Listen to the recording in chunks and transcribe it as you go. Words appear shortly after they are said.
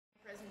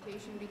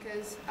presentation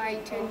because I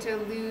tend to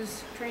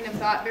lose train of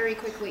thought very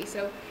quickly.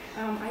 So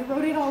I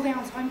wrote it all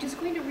down, so I'm just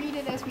going to read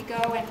it as we go.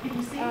 And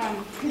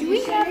do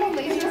we have a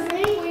laser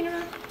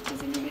pointer?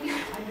 Does anybody?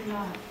 I do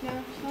not.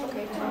 No?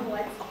 Okay.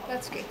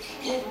 That's good.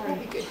 We'll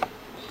be good. So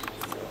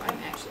I'm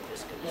actually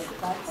just going to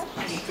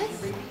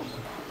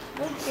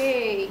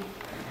Okay.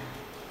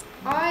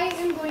 I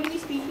am going to be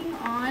speaking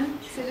on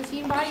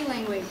Psittacine body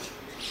language.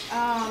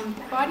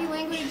 Body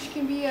language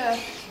can be a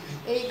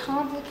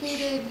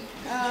complicated,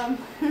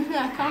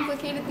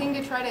 complicated thing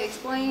to try to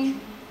explain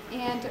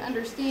and to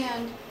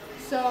understand.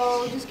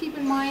 So just keep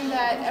in mind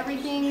that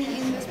everything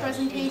in this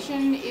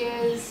presentation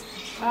is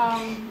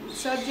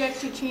subject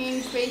to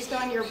change based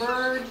on your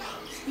bird,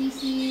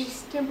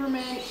 species,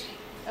 temperament.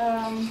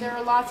 There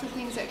are lots of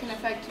things that can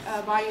affect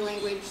body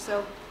language.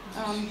 So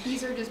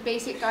these are just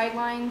basic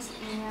guidelines,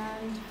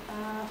 and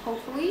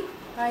hopefully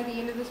by the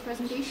end of this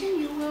presentation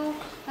you will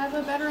have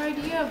a better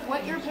idea of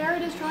what your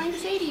parrot is trying to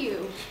say to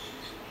you.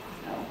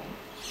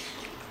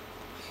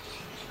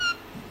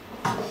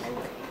 Okay.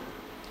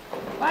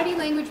 Body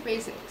language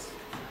basics.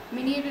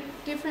 Many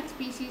different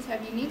species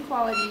have unique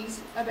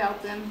qualities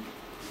about them,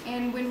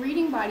 and when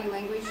reading body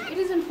language, it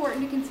is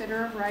important to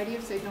consider a variety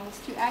of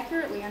signals to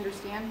accurately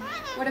understand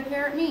what a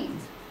parrot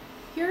means.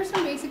 Here are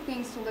some basic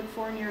things to look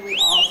for in nearly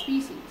all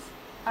species: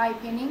 eye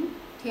pinning,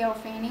 tail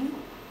fanning,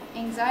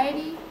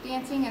 anxiety,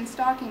 dancing and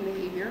stalking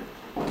behavior,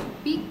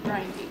 beak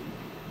grinding,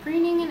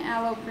 preening and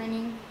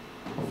allopreening,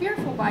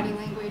 fearful body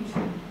language,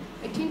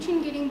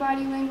 attention-getting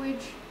body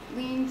language,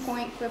 lean,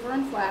 point, quiver,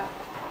 and flap,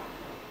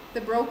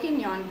 the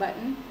broken yawn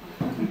button,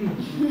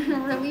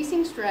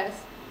 releasing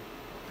stress,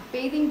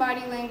 bathing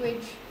body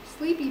language,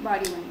 sleepy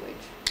body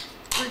language,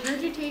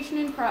 regurgitation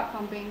and crop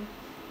pumping,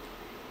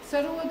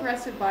 subtle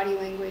aggressive body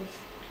language,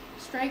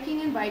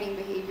 striking and biting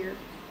behavior.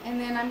 And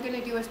then I'm going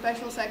to do a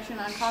special section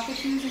on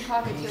cockatoos and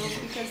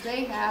cockatiels because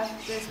they have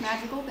this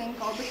magical thing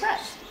called the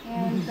crest.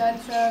 And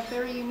that's a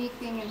very unique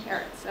thing in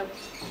parrots. So,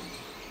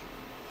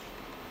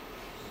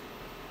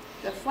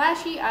 the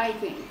flashy eye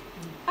thing.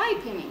 Eye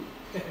pinning.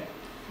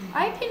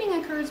 Eye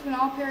pinning occurs when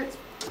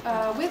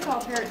with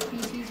all parrot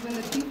species when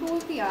the pupil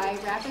of the eye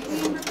rapidly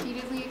and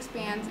repeatedly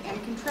expands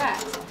and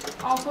contracts,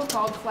 also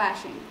called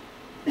flashing.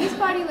 This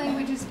body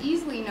language is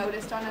easily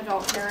noticed on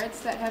adult parrots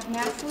that have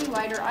naturally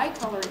lighter eye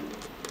coloring,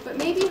 but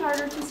may be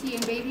harder to see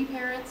in baby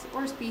parrots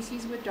or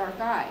species with dark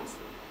eyes.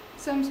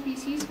 Some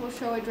species will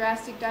show a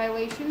drastic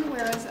dilation,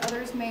 whereas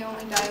others may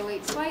only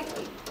dilate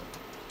slightly.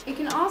 It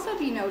can also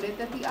be noted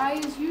that the eye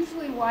is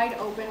usually wide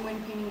open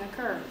when pinning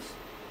occurs.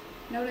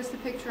 Notice the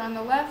picture on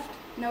the left,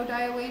 no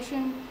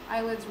dilation,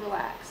 eyelids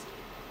relaxed.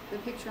 The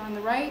picture on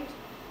the right,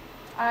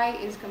 eye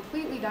is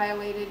completely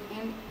dilated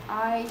and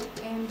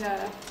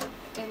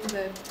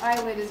the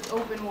eyelid is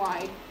open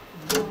wide.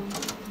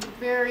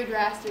 Very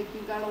drastic.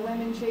 You've got a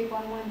lemon shape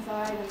on one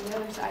side, and the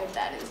other side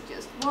that is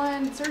just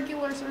one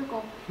circular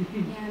circle,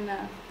 and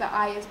the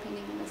eye is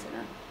pinning in the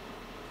center.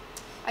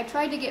 I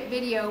tried to get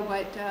video,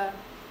 but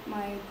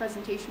my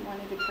presentation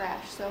wanted to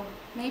crash, so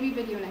maybe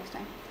video next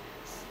time.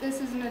 This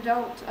is an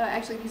adult,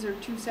 actually these are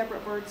two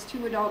separate birds,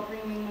 two adult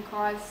green-winged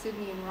macaws,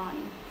 Sydney and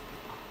Ronnie.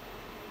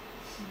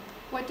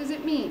 What does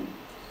it mean?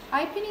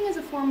 Eye pinning is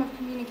a form of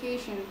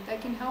communication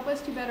that can help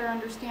us to better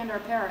understand our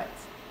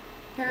parrots.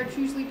 Parrots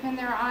usually pin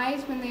their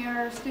eyes when they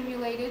are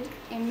stimulated,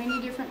 and many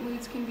different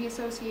moods can be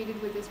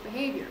associated with this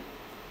behavior.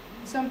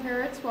 Some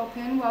parrots will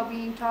pin while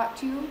being talked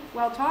to,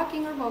 while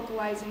talking or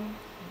vocalizing,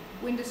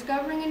 when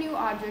discovering a new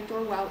object,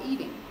 or while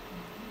eating.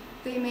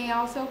 They may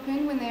also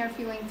pin when they are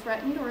feeling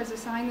threatened or as a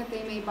sign that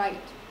they may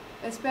bite,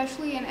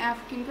 especially in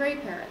African gray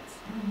parrots.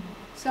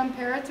 Some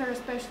parrots are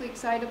especially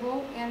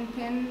excitable and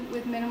pin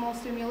with minimal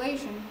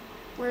stimulation,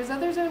 whereas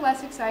others are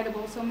less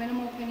excitable, so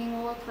minimal pinning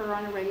will occur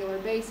on a regular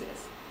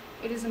basis.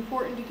 It is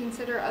important to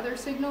consider other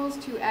signals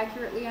to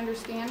accurately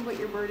understand what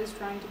your bird is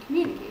trying to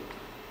communicate.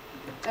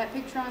 That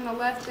picture on the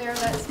left there,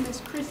 that's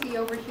Miss Chrissy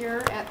over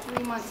here at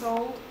 3 months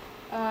old.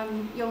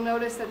 You'll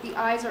notice that the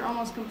eyes are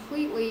almost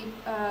completely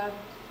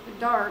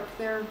dark.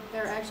 They're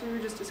actually, we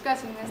were just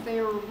discussing this, they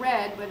are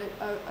red, but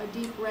a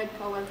deep red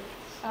color.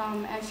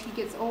 As she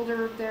gets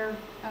older, they're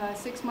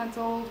 6 months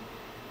old,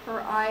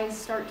 her eyes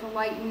start to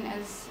lighten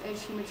as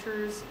she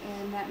matures,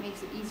 and that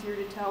makes it easier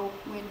to tell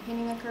when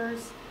pinning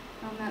occurs.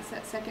 That's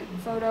that second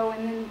photo,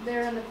 and then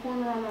there in the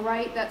corner on the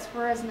right, that's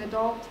her as an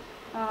adult.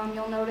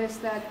 You'll notice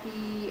that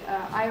the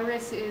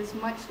iris is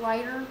much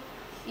lighter,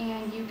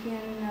 and you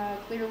can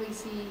clearly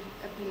see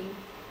a pinning.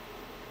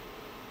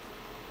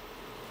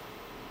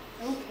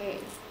 Okay,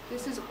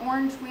 this is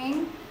Orange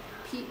Wing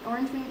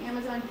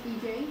Amazon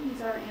PJ.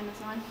 He's our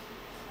Amazon.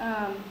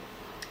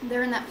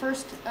 There in that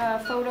first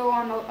photo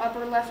on the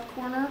upper left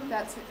corner,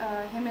 that's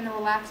him in a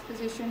relaxed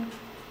position.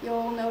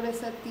 You'll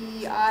notice that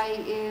the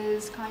eye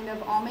is kind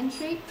of almond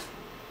shaped.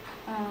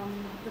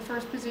 The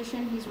first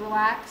position, he's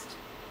relaxed.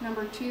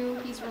 Number 2,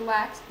 he's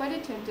relaxed but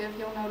attentive.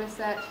 You'll notice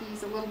that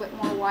he's a little bit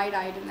more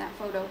wide-eyed in that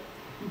photo.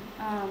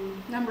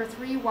 Number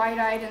 3,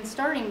 wide-eyed and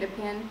starting to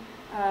pin.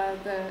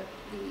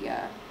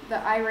 The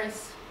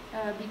iris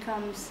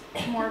becomes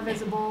more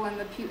visible and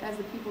as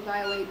the pupil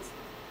dilates.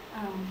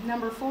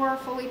 Number 4,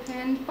 fully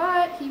pinned,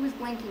 but he was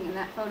blinking in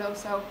that photo,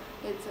 so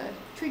it's a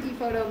tricky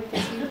photo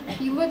because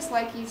he looks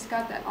like he's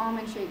got that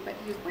almond shape, but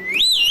he was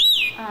blinking.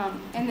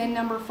 And then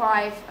number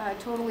 5,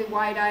 totally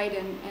wide-eyed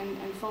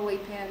and fully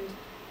pinned.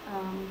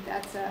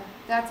 That's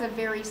a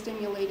very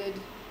stimulated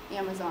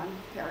Amazon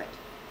parrot.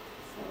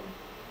 So.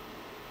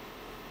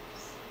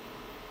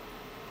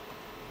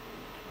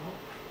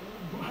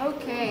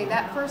 Okay,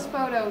 that first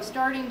photo,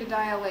 starting to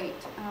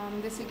dilate.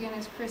 This again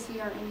is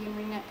Chrissy, our Indian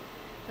ringneck.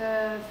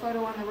 The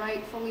photo on the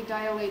right, fully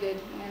dilated,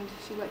 and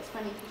she looks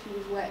funny because she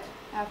was wet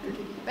after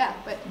taking a bath.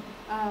 But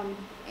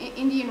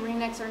Indian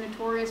ringnecks are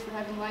notorious for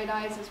having light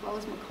eyes as well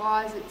as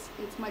macaws.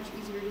 It's much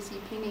easier to see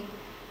pinning,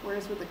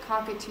 whereas with a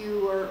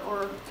cockatoo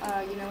or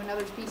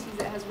another species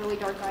that has really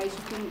dark eyes,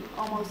 you can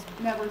almost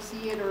never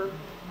see it or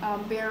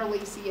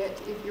barely see it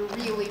if you're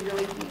really,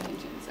 really paying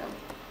attention. So,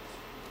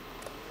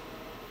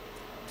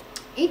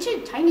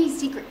 ancient Chinese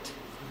secret: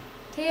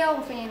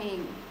 tail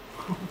fanning.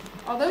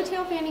 Although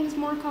tail fanning is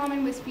more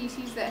common with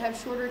species that have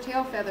shorter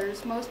tail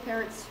feathers, most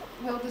parrots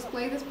will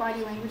display this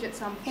body language at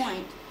some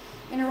point.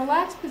 In a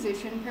relaxed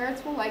position,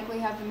 parrots will likely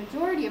have the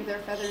majority of their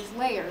feathers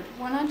layered,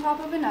 one on top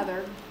of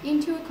another,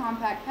 into a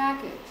compact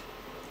package.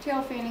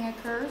 Tail fanning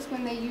occurs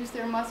when they use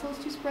their muscles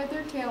to spread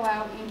their tail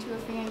out into a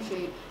fan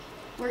shape,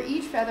 where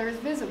each feather is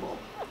visible.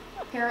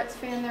 Parrots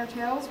fan their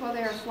tails while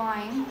they are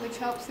flying, which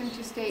helps them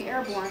to stay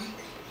airborne,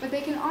 but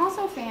they can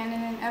also fan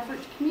in an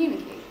effort to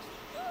communicate.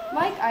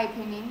 Like eye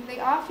pinning,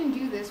 they often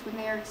do this when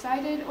they are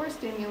excited or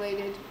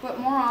stimulated, but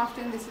more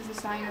often this is a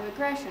sign of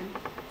aggression,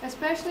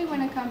 especially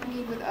when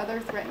accompanied with other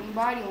threatening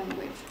body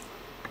language.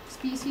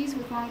 Species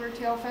with longer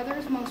tail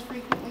feathers most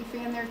frequently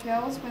fan their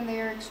tails when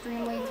they are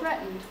extremely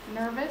threatened,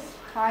 nervous,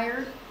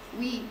 tired,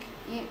 weak,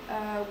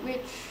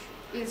 which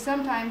is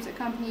sometimes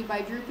accompanied by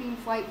drooping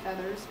flight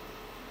feathers,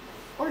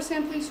 or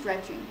simply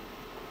stretching.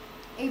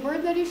 A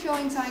bird that is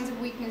showing signs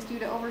of weakness due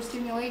to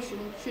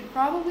overstimulation should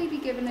probably be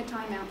given a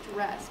timeout to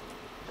rest.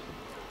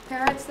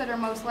 Parrots that are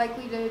most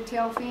likely to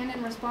tail fan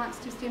in response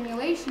to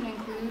stimulation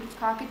include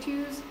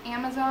cockatoos,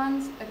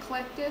 Amazons,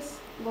 eclectus,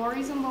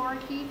 lories and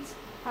lorikeets,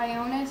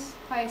 pionis,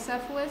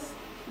 piocephalus,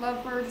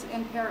 lovebirds,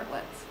 and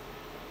parrotlets.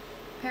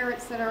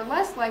 Parrots that are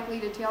less likely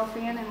to tail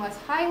fan unless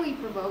highly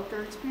provoked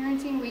or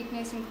experiencing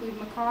weakness include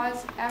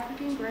macaws,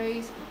 African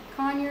greys,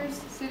 conures,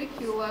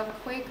 psittacula,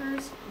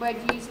 quakers,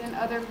 budgies, and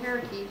other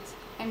parakeets,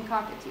 and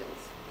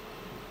cockatiels.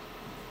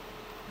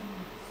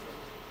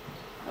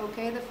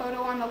 Okay, the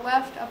photo on the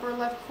left, upper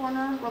left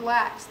corner,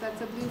 relaxed.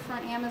 That's a blue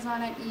front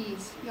Amazon at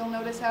ease. You'll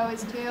notice how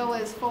his tail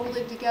is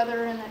folded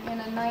together in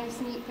a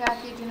nice, neat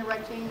package in a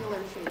rectangular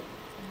shape.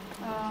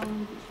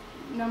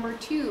 Number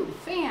 2,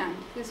 fanned.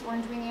 This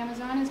orange-winged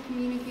Amazon is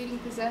communicating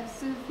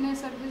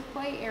possessiveness of his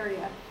play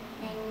area.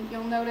 And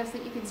you'll notice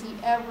that you can see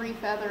every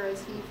feather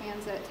as he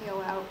fans that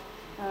tail out.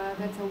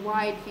 That's a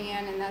wide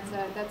fan, and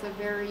that's a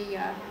very,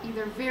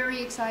 either very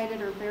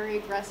excited or very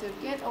aggressive.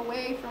 Get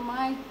away from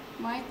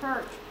my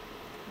perch.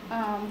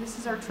 This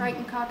is our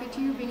Triton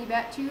cockatoo, Benny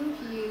Batu.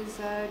 He is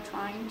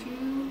trying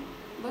to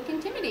look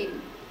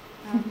intimidating.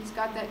 He's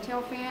got that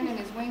tail fan and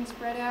his wings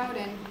spread out,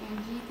 and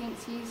he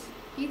thinks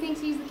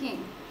he's the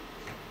king.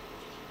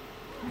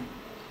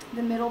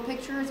 The middle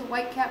picture is a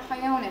white-capped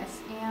pionis,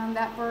 and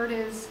that bird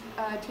is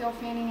tail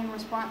fanning in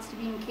response to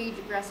being cage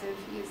aggressive.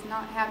 He is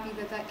not happy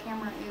that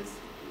camera is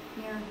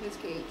near his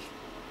cage.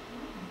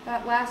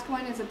 That last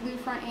one is a blue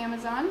front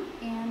Amazon,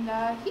 and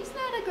he's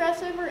not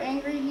aggressive or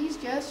angry, he's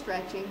just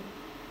stretching.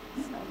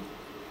 So,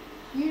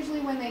 usually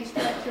when they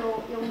stretch,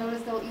 you'll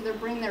notice they'll either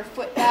bring their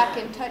foot back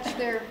and touch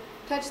their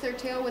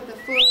tail with the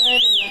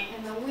foot,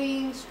 and the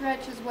wings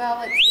stretch as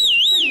well.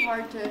 It's pretty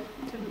hard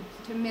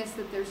to miss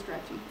that they're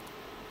stretching.